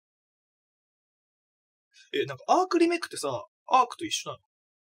なんかアークリメイクってさ、アークと一緒な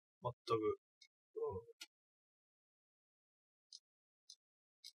の？全く。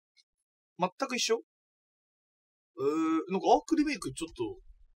全く一緒？なんかアークリメイクちょっと、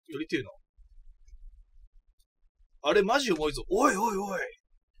やりてえな。あれマジ重いぞ。おいおいおい。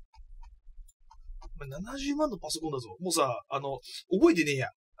70万のパソコンだぞ。もうさ、覚えてねえや。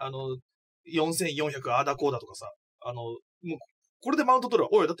4400あーだこうだとかさ。もう、これでマウント取るわ。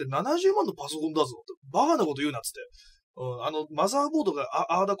おい、だって70万のパソコンだぞ。バカなこと言うなっつって。マザーボードが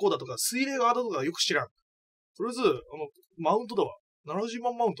あーだこうだとか、水冷があーだとかよく知らん。とりあえず、マウントだわ。70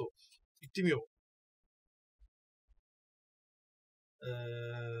万マウント。行ってみよう。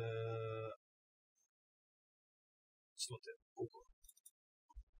ちょっと待って。こうか。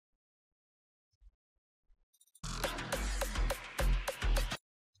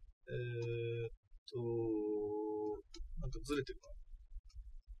なんかずれてるな。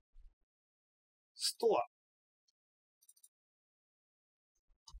スト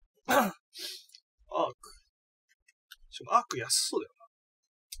ア。アーク。しかもアーク安そうだよな。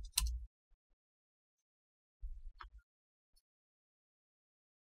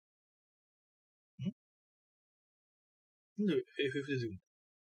なんで FF 出てくるの？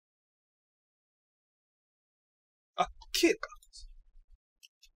あ、K か。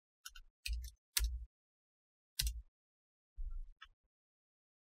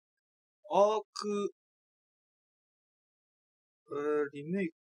アーク、リメイ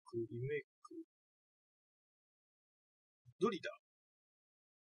ク。どれだ？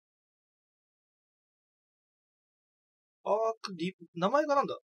アーク名前がなん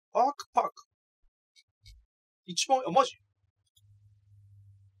だ？アークパーク。一番、マジ？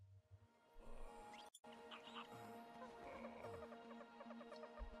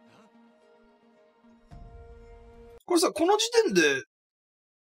これさ、この時点で、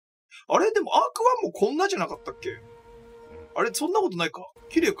あれでもアーク1もこんなじゃなかったっけ？あれ、そんなことないか？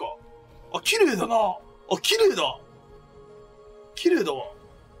綺麗か？あ、綺麗だな。あ、綺麗だ。綺麗だわ。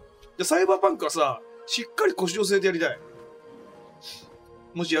で、サイバーパンクはさ、しっかり腰を据えてやりたい。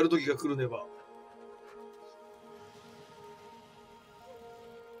もしやる時が来るねば。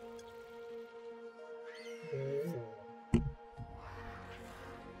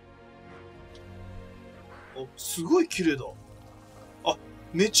あ、すごい綺麗だ。あ、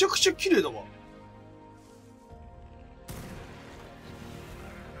めちゃくちゃ綺麗だわ。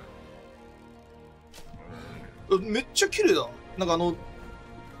めっちゃ綺麗だ。なんか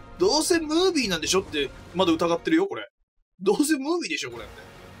どうせムービーなんでしょってまだ疑ってるよ、これ。どうせムービーでしょ、これって。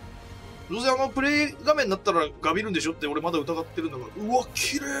どうせプレイ画面になったらガビるんでしょって俺まだ疑ってるんだから。うわ、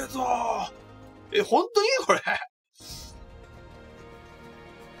綺麗だ。本当にこれ。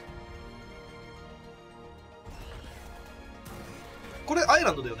これアイ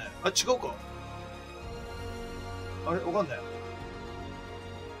ランドだよね。あ、違うか。あれわかんない。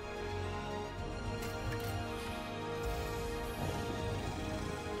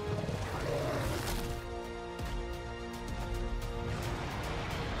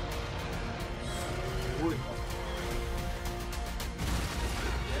すごいな。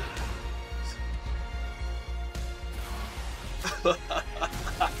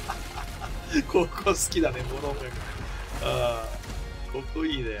ここ好きだね、この音楽。ああ、ここ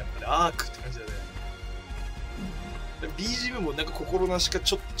いいね。やっぱりアークって感じだね。BGM もなんか心なしか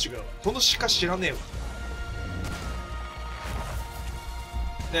ちょっと違うわ。この鹿知らねえわ。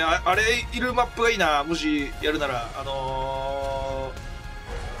ね、あれいるマップがいいな。もしやるなら、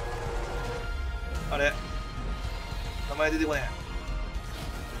あれ。名前出てこね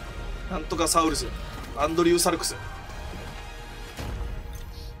え。なんとかサウルス。アンドリュー・サルクス。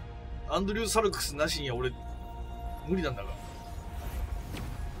アンドリュー・サルクスなしには俺、無理なんだが。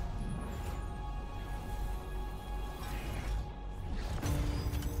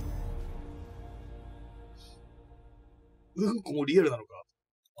うんこもリアルなのか。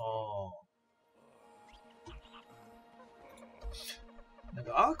ああ。なん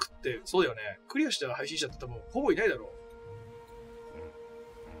かアークってそうだよね。クリアした配信者って多分ほぼいないだろう。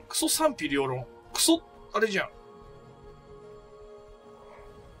クソ賛否両論。クソ、あれじゃん。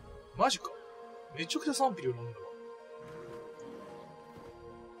マジか。めちゃくちゃ賛否両論だわ。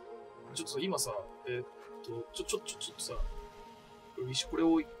ちょっとさ、今さ、ちょっとさ、これ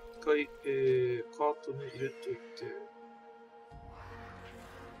を一回、カートに入れといて、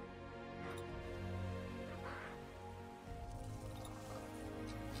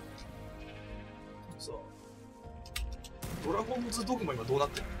さ、ドラゴンズドグマ今どうなっ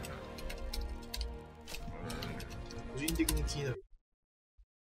てるの？個人的に気になる。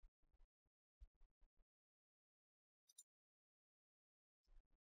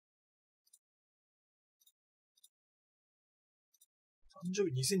誕生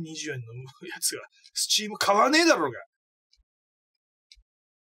日2020円のやつが、スチーム買わねえだろうが。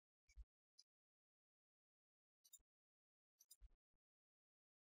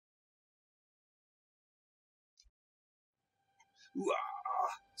うわぁ、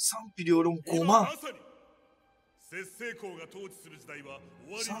賛否両論5万。節制公が統治する時代は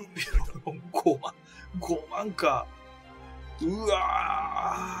終わりを賛迎否えた。両論5万。5万か。う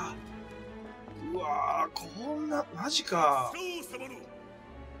わぁ。うわぁ、こんな、マジか。将様の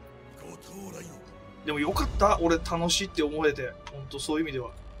ご到来を。でもよかった。俺楽しいって思えて。ほんとそういう意味で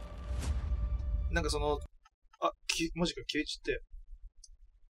は。なんかその、マジか、消えちって。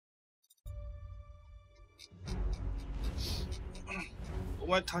お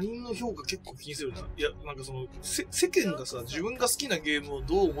前他人の評価結構気にするな。いや、なんかその、世間がさ、自分が好きなゲームを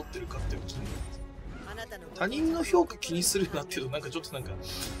どう思ってるかっていう気に他人の評価気にするなっていうと、なんかちょっとなんか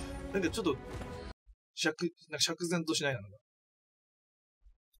ちょっと、釈然としないな。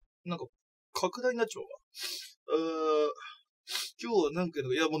なんか、拡大になっちゃうわ。今日はなんか、い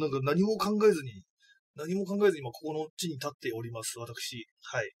やもうなんか何も考えずに今ここの地に立っております、私。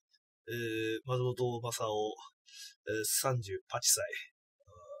はい。松本正夫、38歳。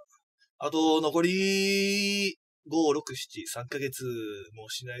あと、残り、5、6、7、3ヶ月も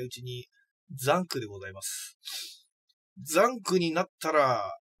しないうちに、ザンクでございます。ザンクになった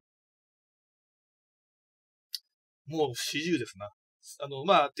ら、もう40ですな。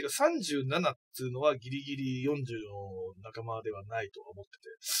てか37っていうのはギリギリ40の仲間ではないとは思って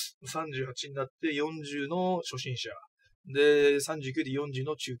て、38になって40の初心者。で、39で40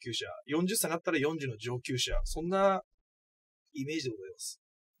の中級者。40歳になったら40の上級者。そんなイメージでございます。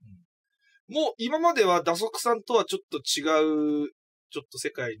もう今までは打足さんとはちょっと違う、ちょっと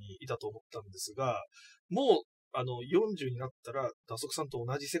世界にいたと思ったんですが、もう、40になったら打足さんと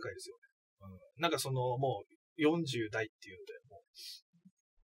同じ世界ですよね。なんかその、もう40代っていう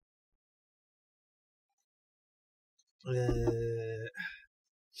ので、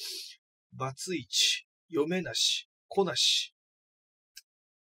バツイチ、嫁なし、子なし、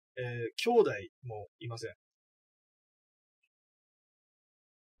兄弟もいません。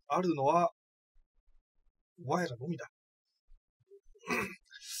あるのは、お前らのみだ。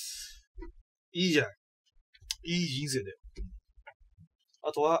いいじゃん。いい人生だよ。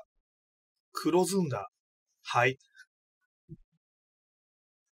あとは、黒ずんだ。はい。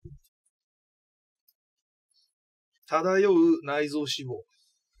漂う内臓脂肪。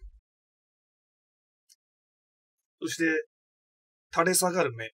そして、垂れ下が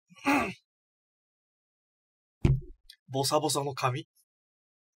る目。ボサボサの髪。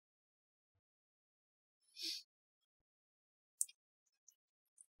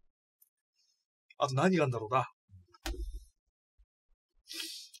あと何があるんだろうな。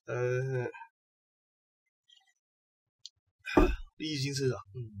いい人生だ。